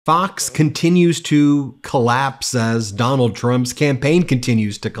Fox continues to collapse as Donald Trump's campaign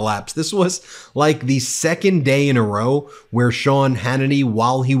continues to collapse. This was like the second day in a row where Sean Hannity,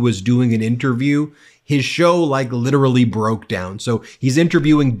 while he was doing an interview, his show like literally broke down. So he's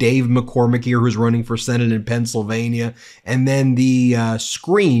interviewing Dave McCormick here, who's running for Senate in Pennsylvania. And then the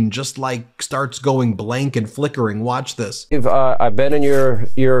screen just like starts going blank and flickering. Watch this. I've been in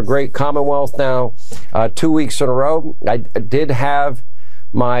your great Commonwealth now 2 weeks in a row. I did have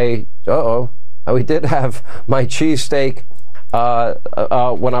my we did have my cheesesteak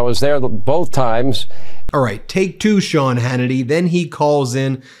when I was there both times. All right, take two, Sean Hannity. Then he calls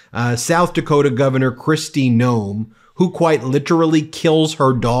in South Dakota Governor Kristi Noem, who quite literally kills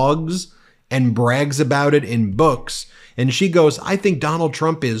her dogs and brags about it in books. And she goes, I think Donald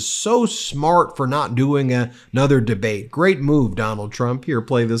Trump is so smart for not doing another debate. Great move, Donald Trump. Here,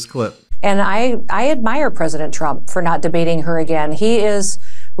 play this clip. And I admire President Trump for not debating her again. He is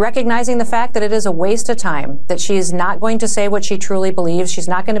recognizing the fact that it is a waste of time, that she's not going to say what she truly believes. She's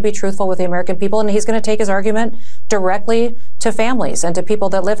not going to be truthful with the American people. And he's going to take his argument directly to families and to people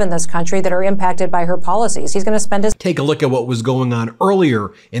that live in this country that are impacted by her policies. He's going to spend his... Take a look at what was going on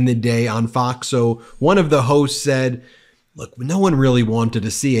earlier in the day on Fox. So one of the hosts said, look, no one really wanted to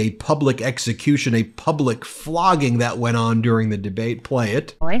see a public execution, a public flogging that went on during the debate. Play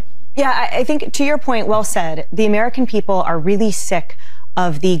it. Yeah, I think to your point, well said, the American people are really sick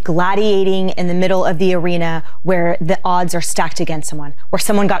of the gladiating in the middle of the arena where the odds are stacked against someone, where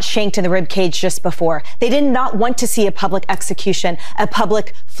someone got shanked in the rib cage just before. They did not want to see a public execution, a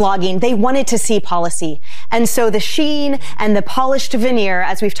public flogging. They wanted to see policy. And so the sheen and the polished veneer,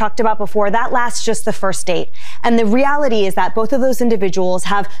 as we've talked about before, that lasts just the first date. And the reality is that both of those individuals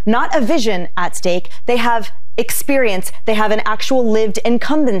have not a vision at stake. They have experience. They have an actual lived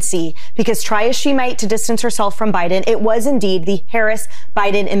incumbency, because try as she might to distance herself from Biden, it was indeed the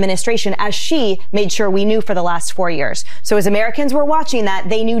Harris-Biden administration, as she made sure we knew for the last 4 years. So as Americans were watching that,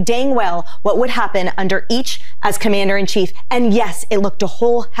 they knew dang well what would happen under each as commander-in-chief. And yes, it looked a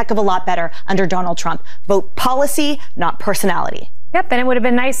whole heck of a lot better under Donald Trump. Vote policy, not personality. Yep, and it would have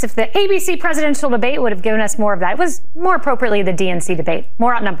been nice if the ABC presidential debate would have given us more of that. It was more appropriately the DNC debate,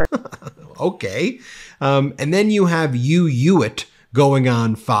 more outnumbered. Okay. And then you have Hugh Hewitt going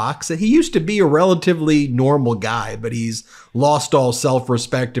on Fox. He used to be a relatively normal guy, but he's lost all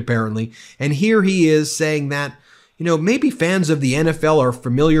self-respect apparently. And here he is saying that, you know, maybe fans of the NFL are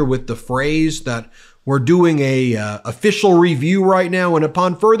familiar with the phrase that we're doing a official review right now, and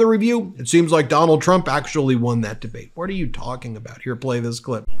upon further review, it seems like Donald Trump actually won that debate. What are you talking about? Here, play this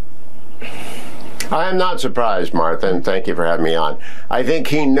clip. I am not surprised, Martha, and thank you for having me on. I think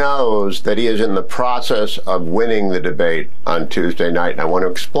he knows that he is in the process of winning the debate on Tuesday night, and I want to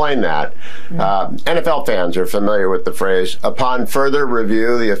explain that. NFL fans are familiar with the phrase, upon further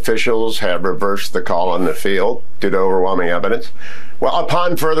review, the officials have reversed the call on the field due to overwhelming evidence. Well,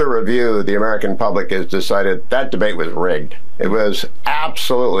 upon further review, the American public has decided that debate was rigged. It was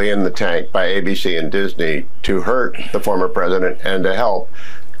absolutely in the tank by ABC and Disney to hurt the former president and to help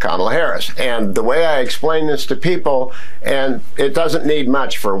Kamala Harris. And the way I explain this to people, and it doesn't need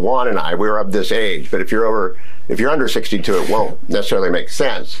much for Juan and I, we're of this age, but if you're under 62, it won't necessarily make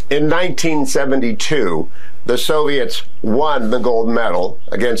sense. In 1972, the Soviets won the gold medal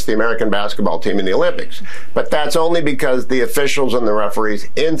against the American basketball team in the Olympics. But that's only because the officials and the referees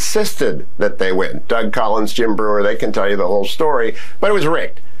insisted that they win. Doug Collins, Jim Brewer, they can tell you the whole story, but it was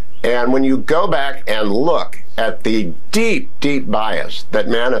rigged. And when you go back and look at the deep, deep bias that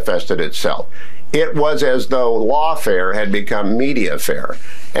manifested itself, it was as though lawfare had become mediafare.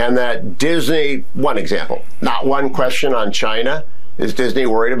 And that Disney, one example, not one question on China. Is Disney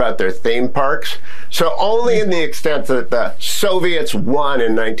worried about their theme parks? So only in the extent that the Soviets won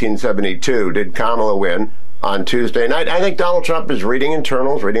in 1972 did Kamala win on Tuesday night. I think Donald Trump is reading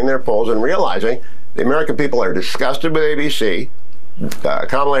internals, reading their polls, and realizing the American people are disgusted with ABC.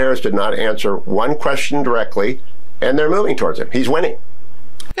 Kamala Harris did not answer one question directly, and they're moving towards him. He's winning.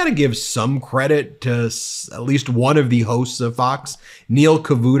 I got to give some credit to at least one of the hosts of Fox. Neil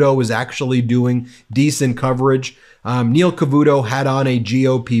Cavuto is actually doing decent coverage. Neil Cavuto had on a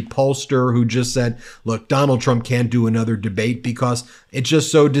GOP pollster who just said, look, Donald Trump can't do another debate because it's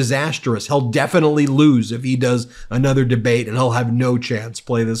just so disastrous. He'll definitely lose if he does another debate, and he'll have no chance.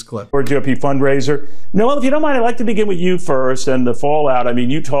 Play this clip. Or GOP fundraiser. Noel, if you don't mind, I'd like to begin with you first and the fallout. I mean,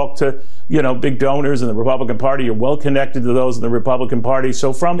 you talk to, big donors in the Republican Party. You're well connected to those in the Republican Party.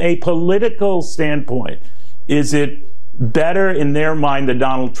 So from a political standpoint, is it better in their mind that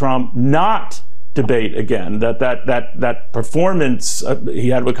Donald Trump not debate again, that performance he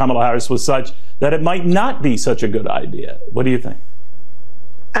had with Kamala Harris was such that it might not be such a good idea? What do you think?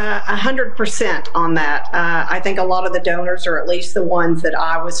 100% on that. I think a lot of the donors, or at least the ones that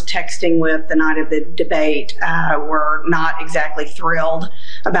I was texting with the night of the debate, were not exactly thrilled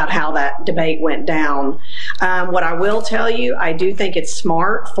about how that debate went down. What I will tell you, I do think it's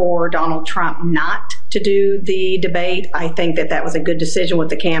smart for Donald Trump not to do the debate. I think that that was a good decision with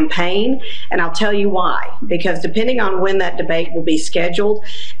the campaign, and I'll tell you why. Because depending on when that debate will be scheduled,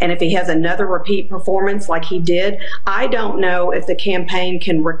 and if he has another repeat performance like he did, I don't know if the campaign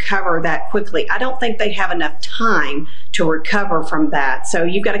can recover that quickly. I don't think they have enough time to recover from that. So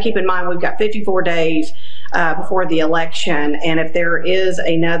you've got to keep in mind, we've got 54 days before the election, and if there is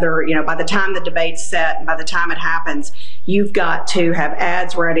another, by the time the debate's set, and by the time it happens, you've got to have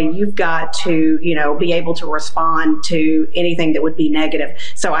ads ready. You've got to, be able to respond to anything that would be negative.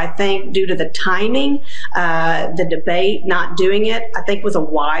 So I think due to the timing, the debate, not doing it, I think was a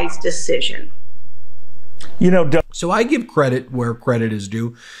wise decision. So I give credit where credit is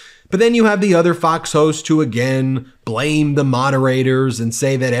due. But then you have the other Fox hosts who again blame the moderators and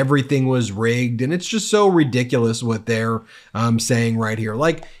say that everything was rigged. And it's just so ridiculous what they're saying right here.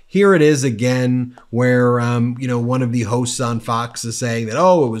 Like, here it is again where, one of the hosts on Fox is saying that,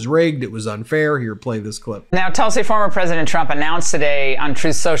 oh, it was rigged, it was unfair. Here, play this clip. Now, Tulsi, former President Trump announced today on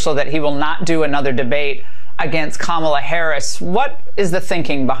Truth Social that he will not do another debate against Kamala Harris. What is the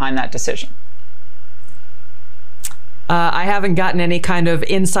thinking behind that decision? I haven't gotten any kind of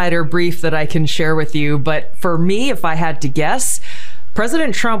insider brief that I can share with you, but for me, if I had to guess,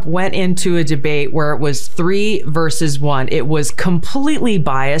 President Trump went into a debate where it was 3 versus 1. It was completely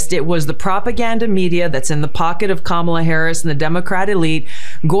biased. It was the propaganda media that's in the pocket of Kamala Harris and the Democrat elite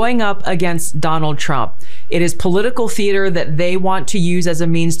going up against Donald Trump. It is political theater that they want to use as a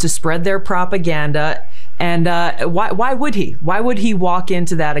means to spread their propaganda. And why would he? Why would he walk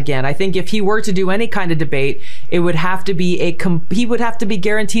into that again? I think if he were to do any kind of debate, it would have to be he would have to be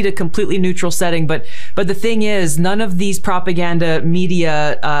guaranteed a completely neutral setting. But the thing is, none of these propaganda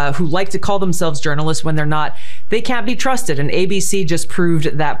media who like to call themselves journalists when they're not, they can't be trusted. And ABC just proved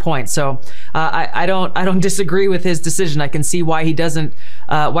that point. So I don't disagree with his decision. I can see why he doesn't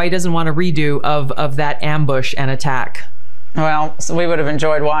want a redo of that ambush and attack. Well, so we would have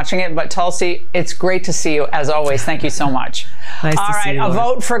enjoyed watching it, but Tulsi, it's great to see you as always. Thank you so much. Nice All to right, see you, a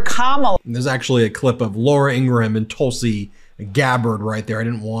vote for Kamala. There's actually a clip of Laura Ingraham and Tulsi Gabbard right there. I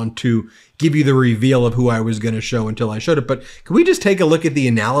didn't want to give you the reveal of who I was going to show until I showed it, but can we just take a look at the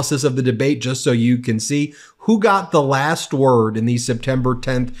analysis of the debate just so you can see who got the last word in the September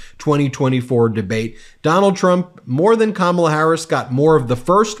 10th, 2024 debate? Donald Trump, more than Kamala Harris, got more of the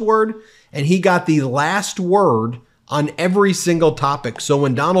first word, and he got the last word on every single topic. So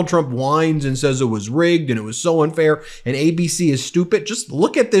when Donald Trump whines and says it was rigged and it was so unfair and ABC is stupid, just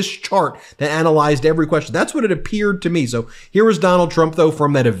look at this chart that analyzed every question. That's what it appeared to me. So here was Donald Trump, though,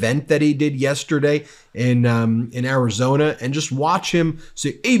 from that event that he did yesterday in Arizona, and just watch him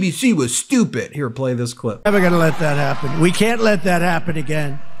say ABC was stupid. Here, play this clip. Never going to let that happen. We can't let that happen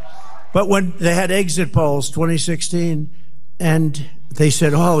again. But when they had exit polls 2016 and they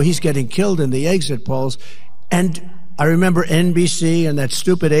said, oh, he's getting killed in the exit polls, and I remember NBC and that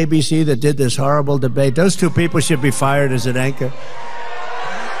stupid ABC that did this horrible debate. Those two people should be fired as an anchor.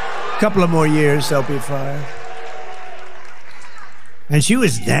 A couple of more years, they'll be fired. And she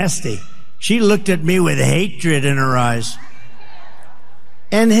was nasty. She looked at me with hatred in her eyes.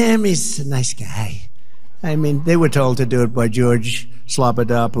 And him, he's a nice guy. I mean, they were told to do it by George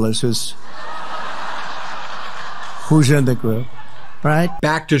Slobodopoulos, who's in the group. Right.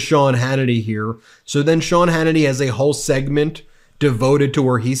 Back to Sean Hannity here. So then Sean Hannity has a whole segment devoted to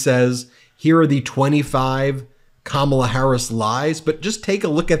where he says, here are the 25 Kamala Harris lies. But just take a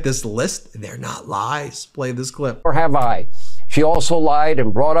look at this list. They're not lies. Play this clip. Or have I? She also lied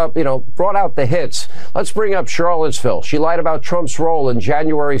and brought out the hits. Let's bring up Charlottesville. She lied about Trump's role in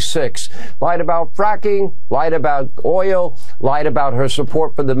January 6th, lied about fracking, lied about oil, lied about her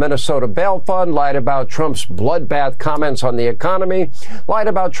support for the Minnesota bail fund, lied about Trump's bloodbath comments on the economy, lied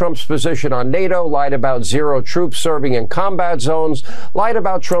about Trump's position on NATO, lied about zero troops serving in combat zones, lied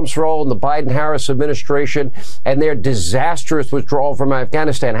about Trump's role in the Biden-Harris administration and their disastrous withdrawal from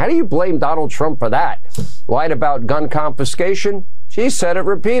Afghanistan. How do you blame Donald Trump for that? Lied about gun confiscation. She said it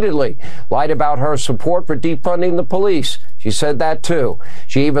repeatedly. Lied about her support for defunding the police. She said that too.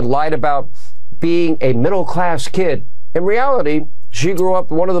 She even lied about being a middle-class kid. In reality, she grew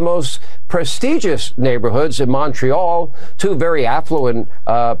up in one of the most prestigious neighborhoods in Montreal, two very affluent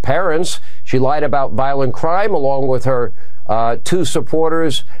parents. She lied about violent crime along with her two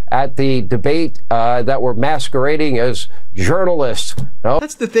supporters at the debate that were masquerading as journalists. No?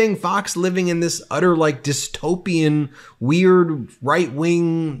 That's the thing. Fox living in this utter dystopian, weird,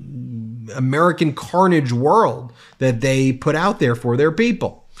 right-wing American carnage world that they put out there for their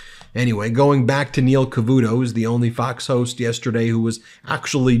people. Anyway, going back to Neil Cavuto, who's the only Fox host yesterday who was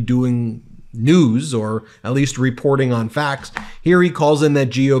actually doing news, or at least reporting on facts. Here he calls in that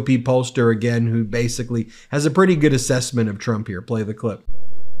GOP pollster again, who basically has a pretty good assessment of Trump here. Play the clip.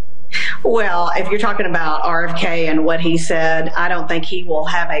 Well, if you're talking about RFK and what he said, I don't think he will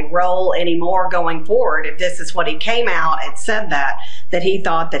have a role anymore going forward. If this is what he came out and said, that he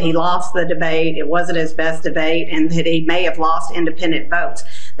thought that he lost the debate, it wasn't his best debate, and that he may have lost independent votes.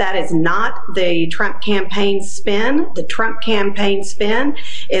 That is not the Trump campaign spin. The Trump campaign spin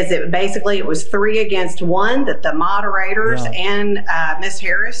is that basically it was 3 against 1, that the moderators and Ms.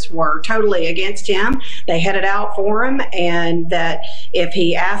 Harris were totally against him. They headed out for him, and that if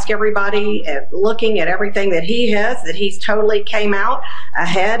he asked everybody, looking at everything that he has, that he's totally came out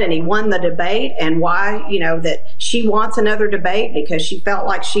ahead and he won the debate. And why, that she wants another debate because she felt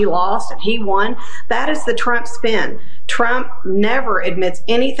like she lost and he won. That is the Trump spin. Trump never admits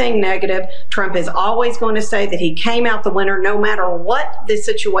anything negative. Trump is always going to say that he came out the winner no matter what the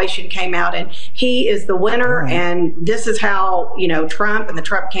situation came out in. He is the winner, and this is how, Trump and the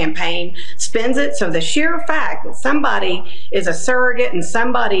Trump campaign spins it. So the sheer fact that somebody is a surrogate and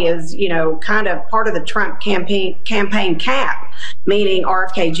somebody is, kind of part of the Trump campaign cap, meaning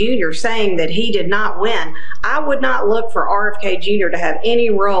RFK Jr. saying that he did not win, I would not look for RFK Jr. to have any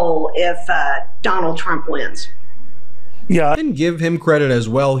role if Donald Trump wins. Yeah, and give him credit as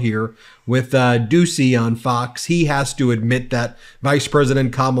well here with Ducey on Fox. He has to admit that Vice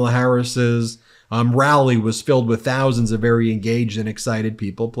President Kamala Harris's rally was filled with thousands of very engaged and excited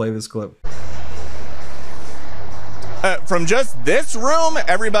people. Play this clip. From just this room,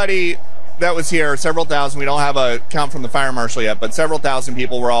 everybody that was here, several thousand, we don't have a count from the fire marshal yet, but several thousand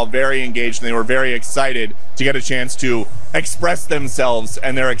people were all very engaged, and they were very excited to get a chance to express themselves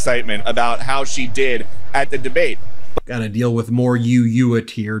and their excitement about how she did at the debate. Got to deal with more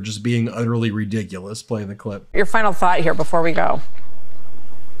Hewitt here, just being utterly ridiculous. Play the clip. Your final thought here before we go.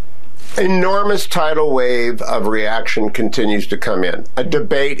 Enormous tidal wave of reaction continues to come in. A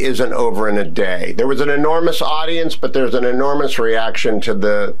debate isn't over in a day. There was an enormous audience, but there's an enormous reaction to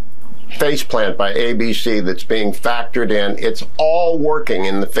the faceplant by ABC that's being factored in. It's all working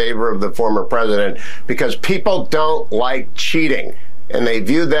in the favor of the former president because people don't like cheating. And they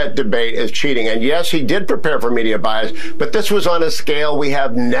view that debate as cheating. And yes, he did prepare for media bias, but this was on a scale we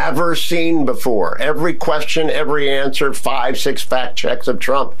have never seen before. Every question, every answer, 5, 6 fact checks of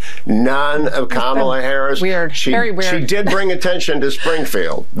Trump. None of Kamala Harris. Weird. Very weird. She did bring attention to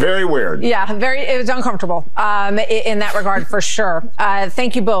Springfield. Very weird. Yeah, it was uncomfortable in that regard for sure.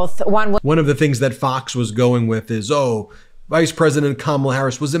 Thank you both. One of the things that Fox was going with is, Vice President Kamala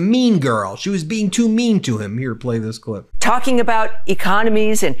Harris was a mean girl. She was being too mean to him. Here, play this clip. Talking about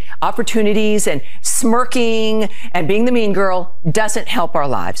economies and opportunities and smirking and being the mean girl doesn't help our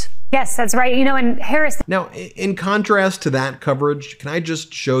lives. Yes, that's right. And Harris. Now, in contrast to that coverage, can I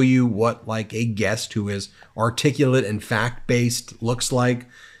just show you what a guest who is articulate and fact-based looks like,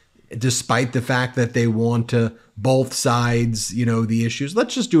 despite the fact that they want to both sides, the issues?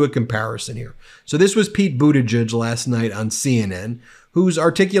 Let's just do a comparison here. So this was Pete Buttigieg last night on CNN, who's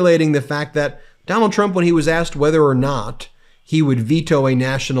articulating the fact that Donald Trump, when he was asked whether or not he would veto a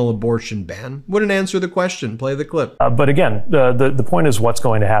national abortion ban, wouldn't answer the question. Play the clip. But again, the point is what's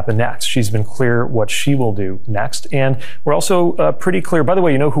going to happen next. She's been clear what she will do next. And we're also pretty clear. By the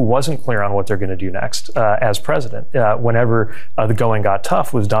way, who wasn't clear on what they're going to do next as president whenever the going got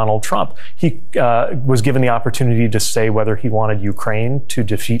tough was Donald Trump. He was given the opportunity to say whether he wanted Ukraine to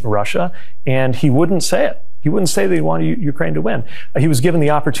defeat Russia, and he wouldn't say it. He wouldn't say that he wanted Ukraine to win. He was given the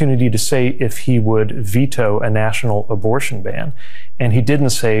opportunity to say if he would veto a national abortion ban, and he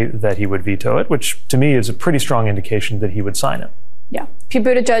didn't say that he would veto it, which to me is a pretty strong indication that he would sign it. Yeah. Pete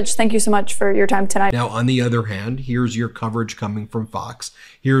Buttigieg, thank you so much for your time tonight. Now, on the other hand, here's your coverage coming from Fox.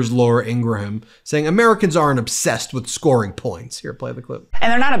 Here's Laura Ingraham saying Americans aren't obsessed with scoring points. Here, play the clip.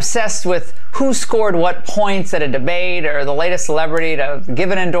 And they're not obsessed with who scored what points at a debate or the latest celebrity to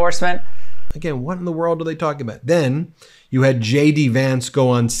give an endorsement. Again, what in the world are they talking about? Then you had J.D. Vance go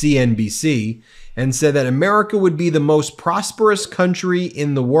on CNBC and said that America would be the most prosperous country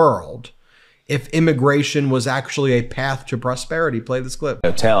in the world if immigration was actually a path to prosperity. Play this clip.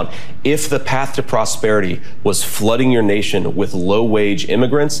 If the path to prosperity was flooding your nation with low-wage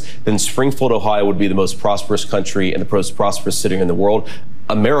immigrants, then Springfield, Ohio would be the most prosperous country and the most prosperous city in the world.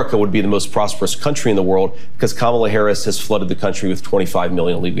 America would be the most prosperous country in the world because Kamala Harris has flooded the country with 25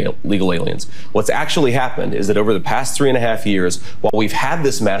 million legal aliens. What's actually happened is that over the past 3.5 years, while we've had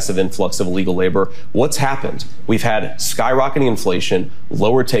this massive influx of illegal labor, what's happened? We've had skyrocketing inflation,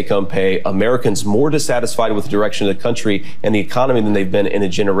 lower take-home pay, Americans more dissatisfied with the direction of the country and the economy than they've been in a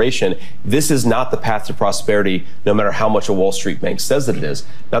generation. This is not the path to prosperity, no matter how much a Wall Street bank says that it is.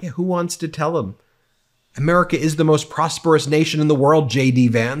 Now, yeah, who wants to tell him? America is the most prosperous nation in the world, J.D.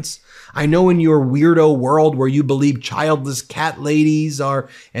 Vance. I know in your weirdo world where you believe childless cat ladies are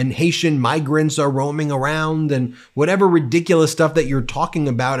and Haitian migrants are roaming around and whatever ridiculous stuff that you're talking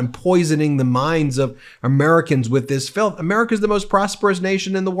about and poisoning the minds of Americans with this filth. America's the most prosperous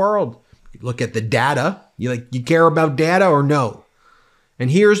nation in the world. You look at the data. You care about data or no?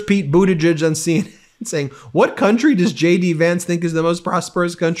 And here's Pete Buttigieg on CNN saying, what country does J.D. Vance think is the most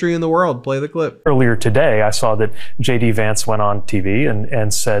prosperous country in the world? Play the clip. Earlier today, I saw that J.D. Vance went on TV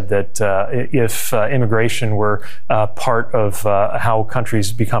and said that if immigration were part of how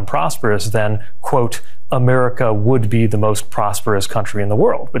countries become prosperous, then, quote, America would be the most prosperous country in the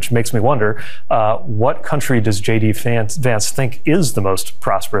world, which makes me wonder, what country does J.D. Vance think is the most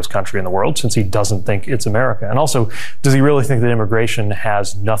prosperous country in the world, since he doesn't think it's America? And also, does he really think that immigration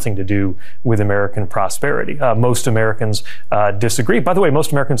has nothing to do with American prosperity? Most Americans disagree. By the way,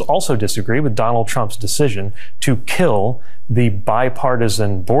 most Americans also disagree with Donald Trump's decision to kill the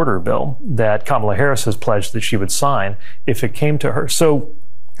bipartisan border bill that Kamala Harris has pledged that she would sign if it came to her. So,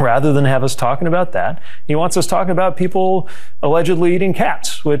 rather than have us talking about that, he wants us talking about people allegedly eating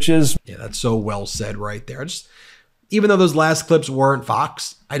cats, which is... Yeah, that's so well said right there. Even though those last clips weren't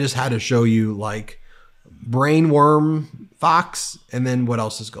Fox, I just had to show you brainworm Fox and then what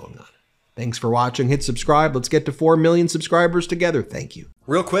else is going on. Thanks for watching. Hit subscribe. Let's get to 4 million subscribers together. Thank you.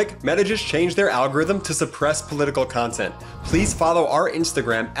 Real quick, Meta just changed their algorithm to suppress political content. Please follow our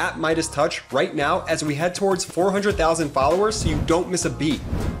Instagram @MeidasTouch right now as we head towards 400,000 followers so you don't miss a beat.